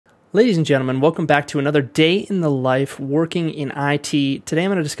Ladies and gentlemen, welcome back to another day in the life working in IT. Today I'm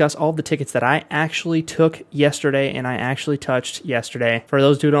going to discuss all the tickets that I actually took yesterday and I actually touched yesterday. For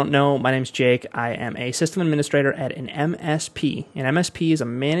those who don't know, my name's Jake. I am a system administrator at an MSP. An MSP is a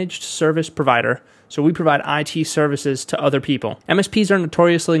managed service provider, so we provide IT services to other people. MSPs are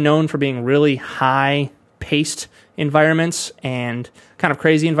notoriously known for being really high-paced environments and kind of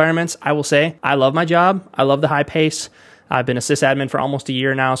crazy environments. I will say, I love my job. I love the high pace. I've been a SysAdmin for almost a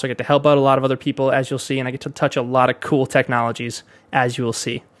year now, so I get to help out a lot of other people, as you'll see, and I get to touch a lot of cool technologies, as you will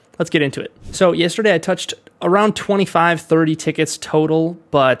see. Let's get into it. So yesterday I touched around 25, 30 tickets total,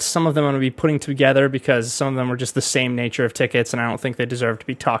 but some of them I'm going to be putting together because some of them were just the same nature of tickets, and I don't think they deserve to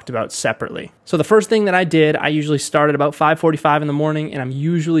be talked about separately. So the first thing that I did, I usually start at about 5:45 in the morning, and I'm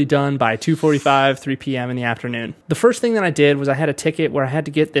usually done by 2:45, 3 p.m. in the afternoon. The first thing that I did was I had a ticket where I had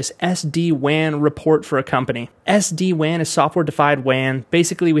to get this SDWAN report for a company. SDWAN is software-defined WAN.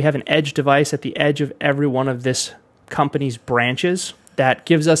 Basically, we have an edge device at the edge of every one of this company's branches that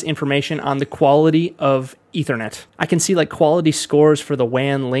gives us information on the quality of Ethernet. I can see like quality scores for the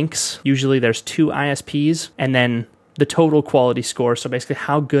WAN links. Usually there's 2 ISPs and then the total quality score. So basically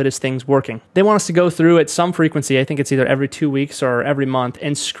how good is things working? They want us to go through at some frequency, I think it's either every 2 weeks or every month,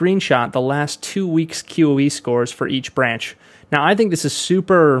 and screenshot the last 2 weeks QoE scores for each branch. Now I think this is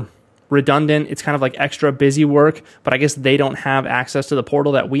super redundant. It's kind of like extra busy work, but I guess they don't have access to the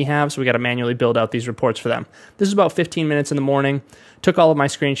portal that we have, so we got to manually build out these reports for them. This is about 15 minutes in the morning. Took all of my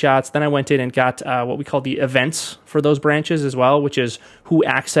screenshots. Then I went in and got what we call the events for those branches as well, which is who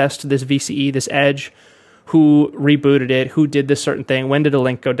accessed this VCE, this edge, who rebooted it, who did this certain thing, when did a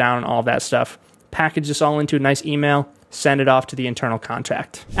link go down, and all of that stuff. Package this all into a nice email, send it off to the internal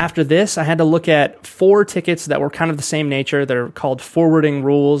contact. After this, I had to look at 4 tickets that were kind of the same nature. They're called forwarding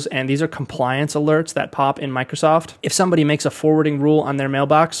rules, and these are compliance alerts that pop in Microsoft. If somebody makes a forwarding rule on their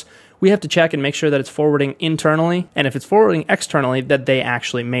mailbox, we have to check and make sure that it's forwarding internally, and if it's forwarding externally, that they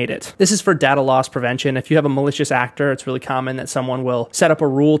actually made it. This is for data loss prevention. If you have a malicious actor, it's really common that someone will set up a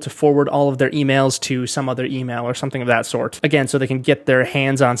rule to forward all of their emails to some other email or something of that sort. Again, so they can get their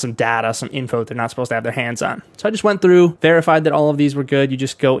hands on some data, some info they're not supposed to have their hands on. So I just went through, verified that all of these were good. You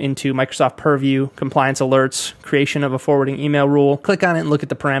just go into Microsoft Purview, compliance alerts, creation of a forwarding email rule, click on it and look at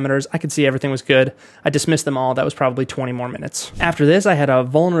the parameters. I could see everything was good. I dismissed them all. That was probably 20 more minutes. After this, I had a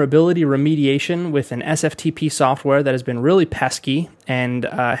vulnerability remediation with an SFTP software that has been really pesky and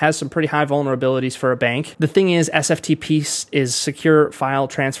has some pretty high vulnerabilities for a bank. The thing is, SFTP is Secure File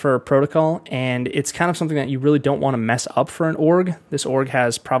Transfer Protocol, and it's kind of something that you really don't want to mess up for an org. This org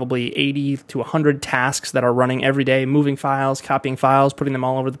has probably 80 to 100 tasks that are running every day, moving files, copying files, putting them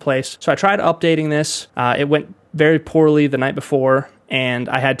all over the place. So I tried updating this. It went very poorly the night before, and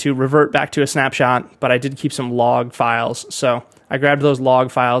I had to revert back to a snapshot, but I did keep some log files. So I grabbed those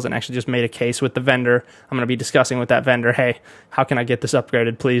log files and actually just made a case with the vendor. I'm going to be discussing with that vendor, hey, how can I get this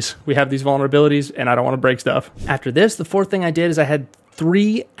upgraded, please? We have these vulnerabilities and I don't want to break stuff. After this, the fourth thing I did is I had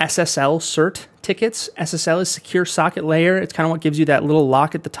 3 SSL Cert tickets. SSL is Secure Socket Layer. It's kind of what gives you that little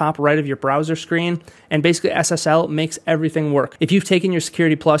lock at the top right of your browser screen. And basically SSL makes everything work. If you've taken your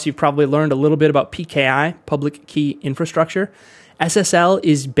Security Plus, you've probably learned a little bit about PKI, Public Key Infrastructure. SSL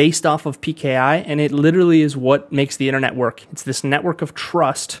is based off of PKI, and it literally is what makes the internet work. It's this network of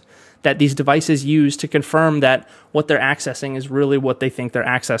trust that these devices use to confirm that what they're accessing is really what they think they're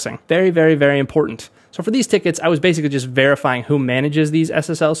accessing. Very, very, very important. So for these tickets, I was basically just verifying who manages these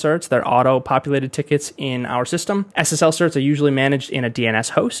SSL certs. They're auto-populated tickets in our system. SSL certs are usually managed in a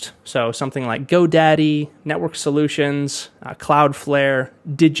DNS host. So something like GoDaddy, Network Solutions, Cloudflare,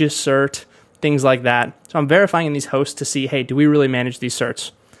 DigiCert, things like that. So I'm verifying in these hosts to see, hey, do we really manage these certs?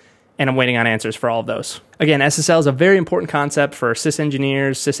 And I'm waiting on answers for all of those. Again, SSL is a very important concept for sys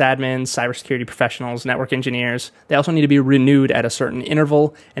engineers, sysadmins, cybersecurity professionals, network engineers. They also need to be renewed at a certain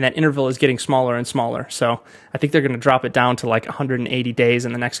interval, and that interval is getting smaller and smaller. So I think they're going to drop it down to like 180 days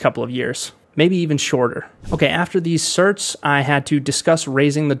in the next couple of years. Maybe even shorter. Okay, after these certs, I had to discuss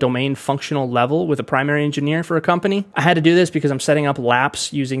raising the domain functional level with a primary engineer for a company. I had to do this because I'm setting up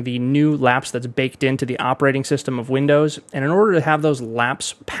LAPS using the new LAPS that's baked into the operating system of Windows. And in order to have those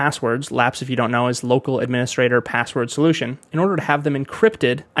LAPS passwords, LAPS, if you don't know, is Local Administrator Password Solution. In order to have them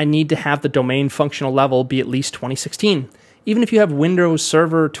encrypted, I need to have the domain functional level be at least 2016. Even if you have Windows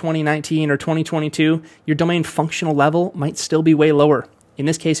Server 2019 or 2022, your domain functional level might still be way lower. In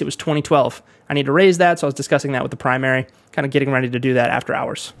this case, it was 2012. I need to raise that, so I was discussing that with the primary, kind of getting ready to do that after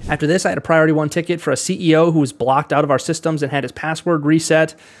hours. After this, I had a priority 1 ticket for a CEO who was blocked out of our systems and had his password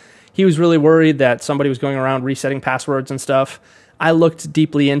reset. He was really worried that somebody was going around resetting passwords and stuff. I looked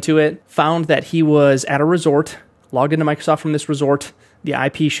deeply into it, found that he was at a resort, logged into Microsoft from this resort, The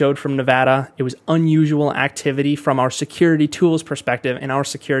IP showed from Nevada. It was unusual activity from our security tools perspective, and our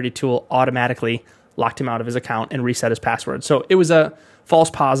security tool automatically locked him out of his account and reset his password. So it was a false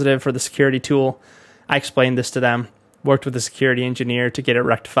positive for the security tool. I explained this to them, worked with the security engineer to get it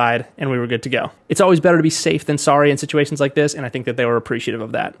rectified, and we were good to go. It's always better to be safe than sorry in situations like this, and I think that they were appreciative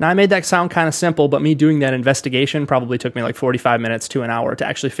of that. Now, I made that sound kind of simple, but me doing that investigation probably took me like 45 minutes to an hour to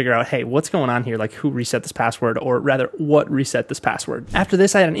actually figure out, hey, what's going on here? Like, who reset this password, or rather, what reset this password? After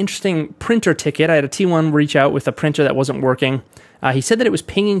this, I had an interesting printer ticket. I had a T1 reach out with a printer that wasn't working. He said that it was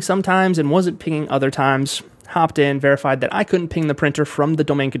pinging sometimes and wasn't pinging other times. Hopped in, verified that I couldn't ping the printer from the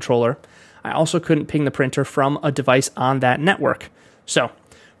domain controller. I also couldn't ping the printer from a device on that network. So,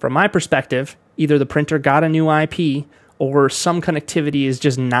 from my perspective, either the printer got a new IP or some connectivity is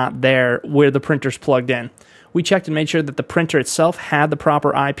just not there where the printer's plugged in. We checked and made sure that the printer itself had the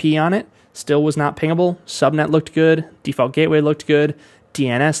proper IP on it, still was not pingable, subnet looked good, default gateway looked good,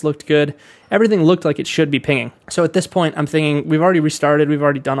 DNS looked good, everything looked like it should be pinging. So at this point, I'm thinking, we've already restarted, we've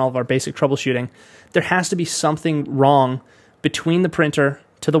already done all of our basic troubleshooting. There has to be something wrong between the printer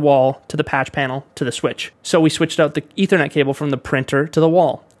to the wall, to the patch panel, to the switch. So we switched out the Ethernet cable from the printer to the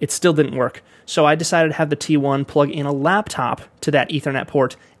wall. It still didn't work. So I decided to have the T1 plug in a laptop to that Ethernet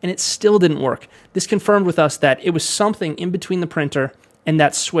port, and it still didn't work. This confirmed with us that it was something in between the printer and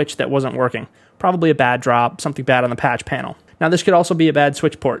that switch that wasn't working. Probably a bad drop, something bad on the patch panel. Now, this could also be a bad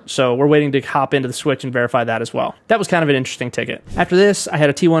switch port, so we're waiting to hop into the switch and verify that as well. That was kind of an interesting ticket. After this, I had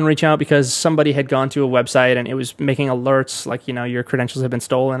a T1 reach out because somebody had gone to a website and it was making alerts like, you know, your credentials have been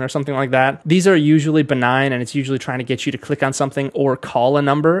stolen or something like that. These are usually benign, and it's usually trying to get you to click on something or call a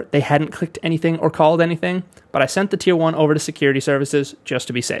number. They hadn't clicked anything or called anything, but I sent the Tier 1 over to security services just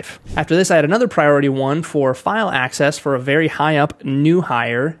to be safe. After this, I had another priority one for file access for a very high up new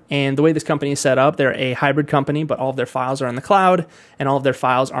hire, and the way this company is set up, they're a hybrid company, but all of their files are in the cloud, and all of their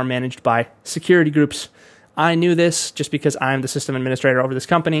files are managed by security groups. I knew this just because I'm the system administrator over this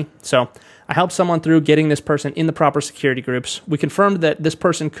company, so I helped someone through getting this person in the proper security groups. We confirmed that this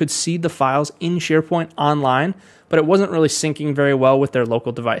person could see the files in SharePoint online, but it wasn't really syncing very well with their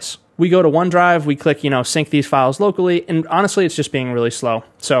local device. We go to OneDrive, we click, sync these files locally, and honestly, it's just being really slow.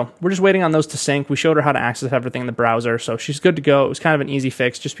 So we're just waiting on those to sync. We showed her how to access everything in the browser, so she's good to go. It was kind of an easy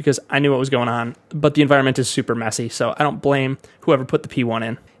fix just because I knew what was going on, but the environment is super messy, so I don't blame whoever put the P1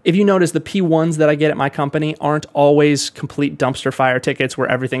 in. If you notice, the P1s that I get at my company aren't always complete dumpster fire tickets where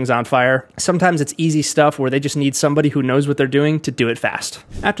everything's on fire. Sometimes it's easy stuff where they just need somebody who knows what they're doing to do it fast.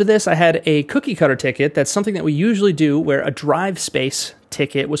 After this, I had a cookie cutter ticket. That's something that we usually do where a drive space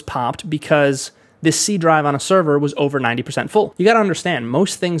ticket was popped because this C drive on a server was over 90% full. You got to understand,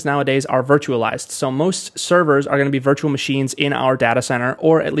 most things nowadays are virtualized. So most servers are going to be virtual machines in our data center,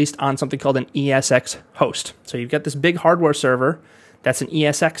 or at least on something called an ESX host. So you've got this big hardware server. That's an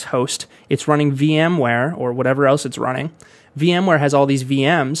ESX host. It's running VMware or whatever else it's running. VMware has all these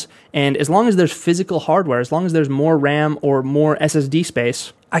VMs, and as long as there's physical hardware, as long as there's more RAM or more SSD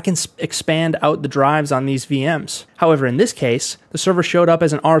space, I can expand out the drives on these VMs. However, in this case, the server showed up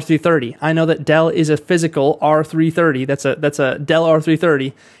as an R330. I know that Dell is a physical R330. That's a Dell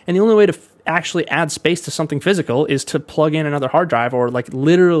R330, and the only way to actually add space to something physical is to plug in another hard drive or like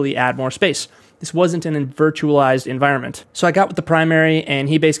literally add more space. This wasn't in a virtualized environment. So I got with the primary, and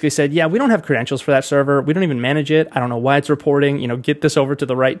he basically said, yeah, we don't have credentials for that server. We don't even manage it. I don't know why it's reporting. Get this over to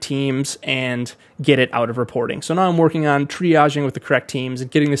the right teams and get it out of reporting. So now I'm working on triaging with the correct teams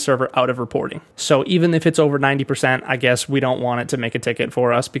and getting the server out of reporting. So even if it's over 90%, I guess we don't want it to make a ticket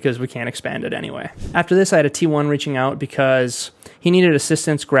for us because we can't expand it anyway. After this, I had a T1 reaching out because he needed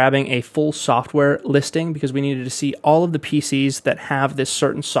assistance grabbing a full software listing because we needed to see all of the PCs that have this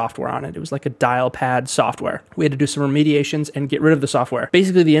certain software on it. It was like a dial pad software. We had to do some remediations and get rid of the software.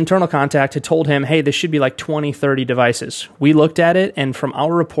 Basically, the internal contact had told him, hey, this should be like 20, 30 devices. We looked at it, and from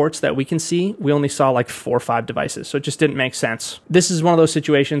our reports that we can see, we only saw like 4 or 5 devices. So it just didn't make sense. This is one of those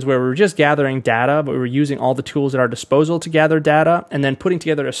situations where we were just gathering data, but we were using all the tools at our disposal to gather data and then putting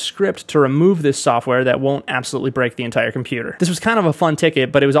together a script to remove this software that won't absolutely break the entire computer. This was kind of a fun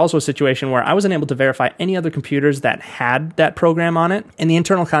ticket, but it was also a situation where I wasn't able to verify any other computers that had that program on it, and the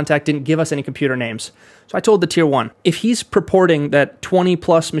internal contact didn't give us any computer names. So I told the Tier 1, if he's purporting that 20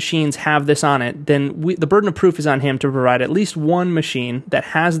 plus machines have this on it, then the burden of proof is on him to provide at least one machine that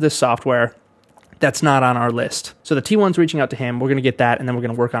has this software that's not on our list. So the T1's reaching out to him. We're going to get that, and then we're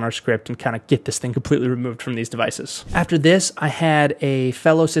going to work on our script and kind of get this thing completely removed from these devices. After this, I had a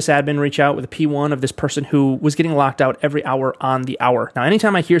fellow sysadmin reach out with a P1 of this person who was getting locked out every hour on the hour. Now,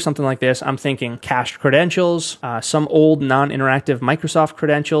 anytime I hear something like this, I'm thinking cached credentials, some old non-interactive Microsoft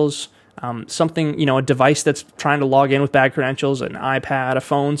credentials, something, you know, a device that's trying to log in with bad credentials, an iPad, a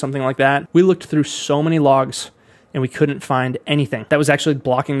phone, something like that. We looked through so many logs and we couldn't find anything that was actually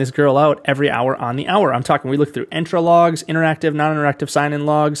blocking this girl out every hour on the hour. I'm talking, we looked through Entra logs, interactive, non-interactive sign-in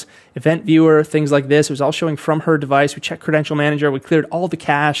logs, event viewer, things like this. It was all showing from her device. We checked credential manager. We cleared all the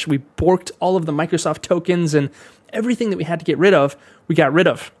cache. We borked all of the Microsoft tokens, and everything that we had to get rid of, we got rid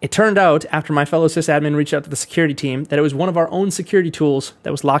of. It turned out, after my fellow sysadmin reached out to the security team, that it was one of our own security tools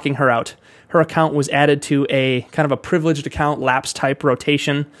that was locking her out. Her account was added to a kind of a privileged account lapse type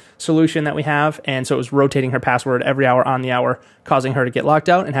rotation solution that we have, and so it was rotating her password every hour on the hour, causing her to get locked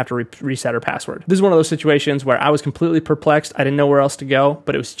out and have to reset her password. This is one of those situations where I was completely perplexed. I didn't know where else to go,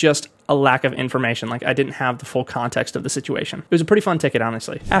 but it was just a lack of information. Like, I didn't have the full context of the situation. It was a pretty fun ticket,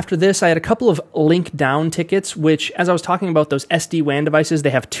 honestly. After this, I had a couple of link down tickets, which, as I was talking about those SD-WAN devices, they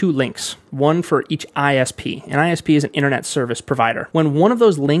have 2 links, one for each ISP. An ISP is an internet service provider. When one of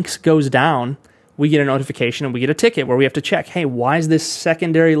those links goes down, we get a notification and we get a ticket where we have to check, hey, why is this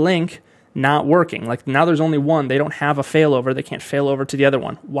secondary link not working? Like, now there's only one. They don't have a failover. They can't fail over to the other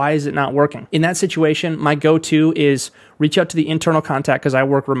one. Why is it not working? In that situation, my go-to is reach out to the internal contact, because I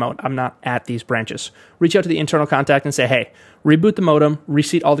work remote. I'm not at these branches. Reach out to the internal contact and say, hey, reboot the modem,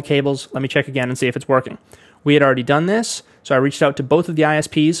 reseat all the cables. Let me check again and see if it's working. We had already done this, so I reached out to both of the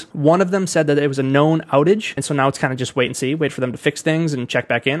ISPs. One of them said that it was a known outage, and so now it's kind of just wait and see, wait for them to fix things and check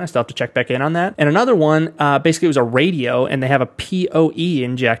back in. I still have to check back in on that. And another one, basically it was a radio, and they have a PoE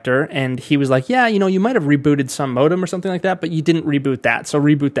injector, and he was like, yeah, you know, you might have rebooted some modem or something like that, but you didn't reboot that, so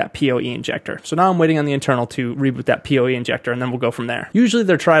reboot that PoE injector. So now I'm waiting on the internal to reboot that PoE injector, and then we'll go from there. Usually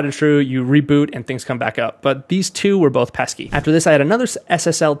they're tried and true, you reboot and things come back up, but these two were both pesky. After this, I had another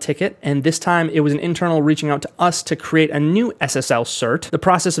SSL ticket, and this time it was an internal reaching out to us to create a new SSL Cert. The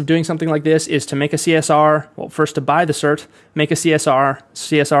process of doing something like this is to make a CSR, well, first to buy the cert, make a CSR.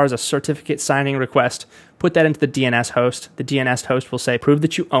 CSR is a certificate signing request. Put that into the DNS host. The DNS host will say, prove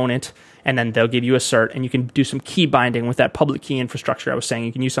that you own it, and then they'll give you a cert, and you can do some key binding with that public key infrastructure I was saying.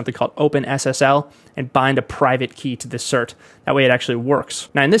 You can use something called OpenSSL and bind a private key to this cert. That way it actually works.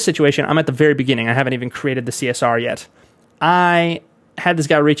 Now in this situation, I'm at the very beginning. I haven't even created the CSR yet. I had this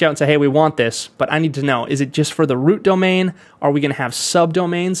guy reach out and say, hey, we want this, but I need to know, is it just for the root domain? Are we going to have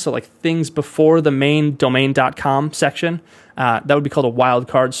subdomains? So like things before the main domain.com section, that would be called a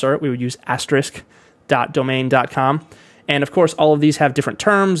wildcard cert. We would use asterisk.domain.com. And of course, all of these have different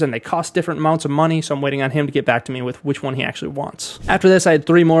terms and they cost different amounts of money. So I'm waiting on him to get back to me with which one he actually wants. After this, I had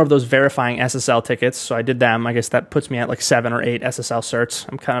 3 more of those verifying SSL tickets. So I did them. I guess that puts me at like 7 or 8 SSL certs.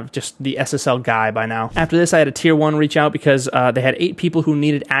 I'm kind of just the SSL guy by now. After this, I had a tier 1 reach out because they had 8 people who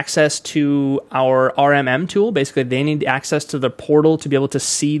needed access to our RMM tool. Basically, they need access to the portal to be able to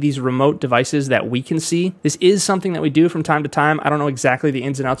see these remote devices that we can see. This is something that we do from time to time. I don't know exactly the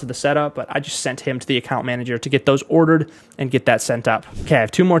ins and outs of the setup, but I just sent him to the account manager to get those ordered and get that sent up. Okay, I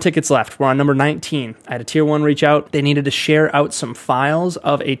have 2 more tickets left. We're on number 19. I had a tier 1 reach out. They needed to share out some files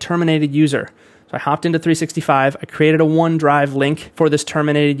of a terminated user. So I hopped into 365, I created a OneDrive link for this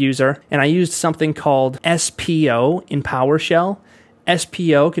terminated user, and I used something called SPO in PowerShell.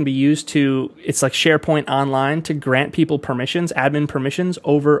 SPO can be used to, it's like SharePoint Online, to grant people permissions, admin permissions,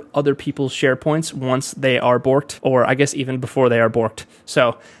 over other people's SharePoints once they are borked, or I guess even before they are borked.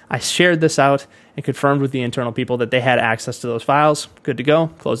 So I shared this out and confirmed with the internal people that they had access to those files. Good to go,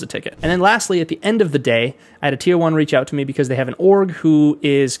 close the ticket. And then lastly, at the end of the day, I had a tier 1 reach out to me because they have an org who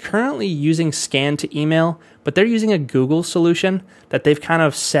is currently using scan to email, but they're using a Google solution that they've kind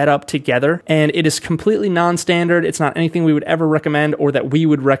of set up together, and it is completely non-standard. It's not anything we would ever recommend or that we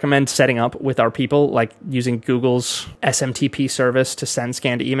would recommend setting up with our people, like using Google's SMTP service to send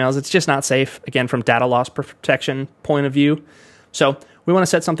scan to emails. It's just not safe, again, from data loss protection point of view. So we want to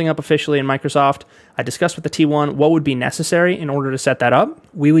set something up officially in Microsoft. I discussed with the T1 what would be necessary in order to set that up.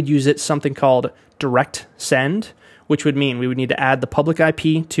 We would use something called direct send, which would mean we would need to add the public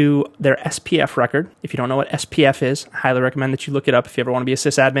IP to their SPF record. If you don't know what SPF is, I highly recommend that you look it up if you ever want to be a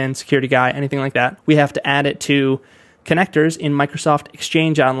sysadmin, security guy, anything like that. We have to add it to connectors in Microsoft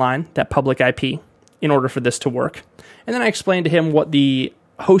Exchange Online, that public IP, in order for this to work. And then I explained to him what the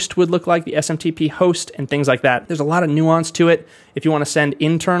host would look like, the SMTP host, and things like that. There's a lot of nuance to it. If you want to send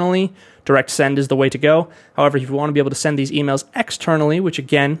internally, direct send is the way to go. However, if you want to be able to send these emails externally, which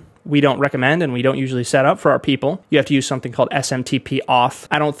again, we don't recommend and we don't usually set up for our people, you have to use something called SMTP auth.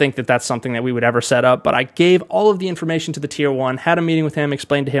 I don't think that that's something that we would ever set up, but I gave all of the information to the tier 1, had a meeting with him,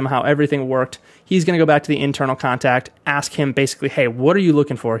 explained to him how everything worked. He's going to go back to the internal contact, ask him basically, hey, what are you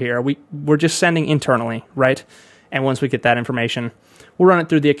looking for here? We're just sending internally, right? And once we get that information, we'll run it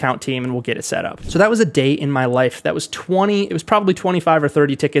through the account team and we'll get it set up. So that was a day in my life. That was it was probably 25 or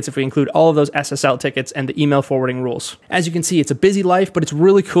 30 tickets if we include all of those SSL tickets and the email forwarding rules. As you can see, it's a busy life, but it's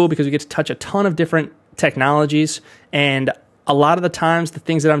really cool because we get to touch a ton of different technologies. And a lot of the times, the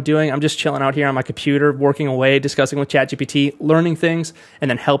things that I'm doing, I'm just chilling out here on my computer, working away, discussing with ChatGPT, learning things, and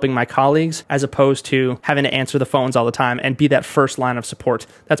then helping my colleagues, as opposed to having to answer the phones all the time and be that first line of support.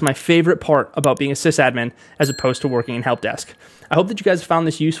 That's my favorite part about being a sysadmin, as opposed to working in help desk. I hope that you guys found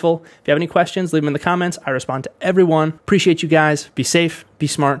this useful. If you have any questions, leave them in the comments. I respond to everyone. Appreciate you guys. Be safe, be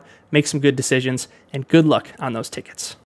smart, make some good decisions, and good luck on those tickets.